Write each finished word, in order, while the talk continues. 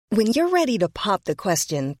When you're ready to pop the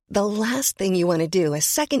question, the last thing you want to do is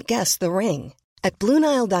second-guess the ring. At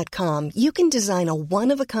BlueNile.com, you can design a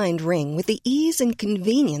one-of-a-kind ring with the ease and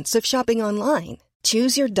convenience of shopping online.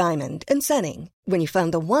 Choose your diamond and setting. When you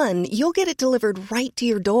find the one, you'll get it delivered right to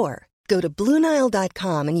your door. Go to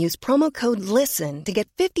BlueNile.com and use promo code LISTEN to get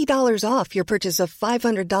 $50 off your purchase of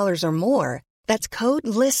 $500 or more. That's code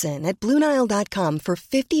LISTEN at BlueNile.com for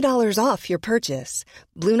 $50 off your purchase.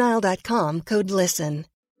 BlueNile.com, code LISTEN.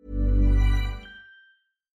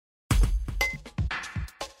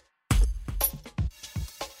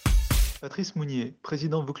 Patrice Mounier,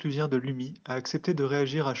 président vauclusien de l'UMI, a accepté de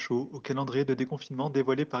réagir à chaud au calendrier de déconfinement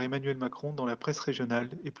dévoilé par Emmanuel Macron dans la presse régionale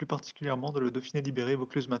et plus particulièrement dans le Dauphiné libéré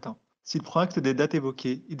Vaucluse Matin. S'il prend acte des dates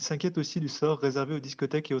évoquées, il s'inquiète aussi du sort réservé aux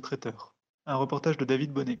discothèques et aux traiteurs. Un reportage de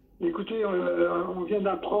David Bonnet. Écoutez, on vient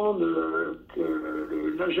d'apprendre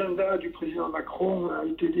que l'agenda du président Macron a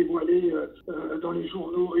été dévoilé dans les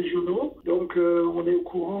journaux régionaux. Donc on est au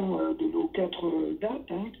courant de nos 4 dates,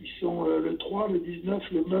 qui sont le 3, le 19,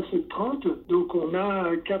 le 9 et le 30. Donc on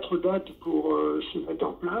a 4 dates pour se mettre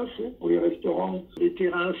en place. Pour les restaurants, les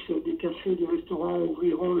terrasses, des cafés, des restaurants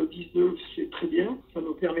ouvriront le 19, c'est très bien. Ça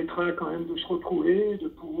nous permettra quand même de se retrouver, de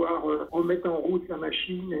pouvoir remettre en route la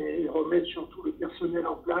machine et remettre surtout le personnel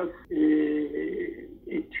en place et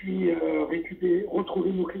puis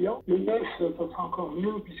retrouver nos clients. Le 9, ça sera encore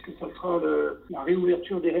mieux puisque ça sera la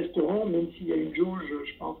réouverture des restaurants, même s'il y a une jauge,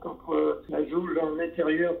 je pense qu'entre la jauge en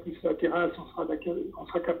intérieur plus la terrasse, on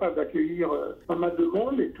sera capable d'accueillir pas mal de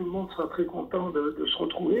monde et tout le monde sera très content de se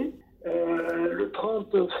retrouver. Le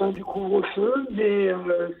 30, fin du couvre-feu, mais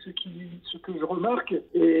ce que je remarque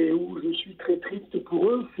et où je suis très triste pour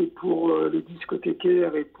eux, c'est pour les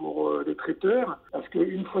discothécaires et pour les traiteurs, parce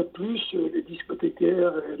qu'une fois de plus, les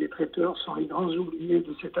discothécaires et les traiteurs sont les grands oubliés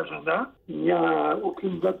de cet agenda. Il n'y a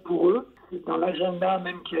aucune date pour eux. Dans l'agenda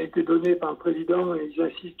même qui a été donné par le président, ils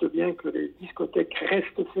insistent bien que les discothèques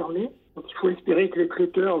restent fermées. Donc il faut espérer que les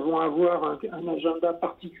traiteurs vont avoir un agenda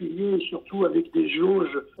particulier, et surtout avec des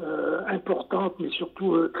jauges importantes, mais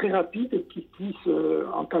surtout très rapides, et qu'ils puissent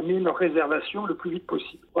entamer leur réservation le plus vite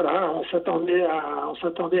possible. Voilà, on s'attendait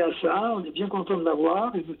à ça, on est bien content de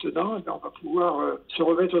l'avoir, et maintenant on va pouvoir se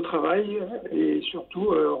remettre au travail et surtout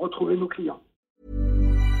retrouver nos clients.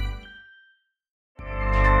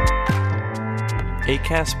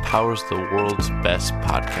 Acast powers the world's best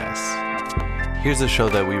podcasts. Here's a show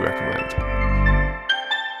that we recommend.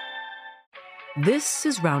 This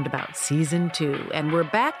is Roundabout Season 2, and we're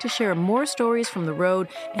back to share more stories from the road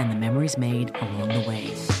and the memories made along the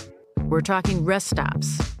way. We're talking rest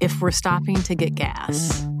stops, if we're stopping to get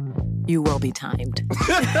gas. You will be timed.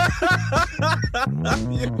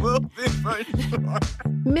 You will be for sure.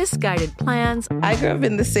 Misguided plans. I grew up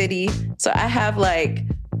in the city, so I have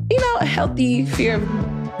a healthy fear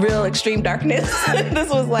of real extreme darkness. This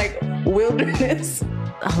was like wilderness.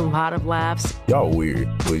 A lot of laughs. Y'all weird,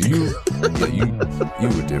 but you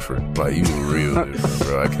were different. Like, you were real different,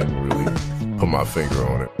 bro. I can't really put my finger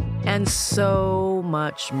on it. And so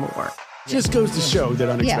much more. Just goes to show that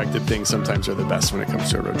unexpected things sometimes are the best when it comes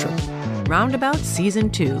to a road trip. Roundabout Season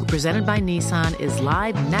 2, presented by Nissan, is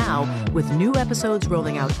live now with new episodes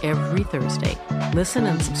rolling out every Thursday. Listen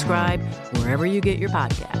and subscribe wherever you get your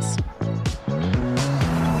podcasts.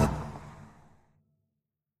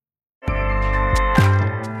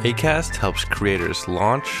 Acast helps creators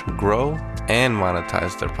launch, grow, and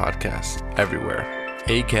monetize their podcasts everywhere.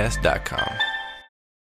 Acast.com.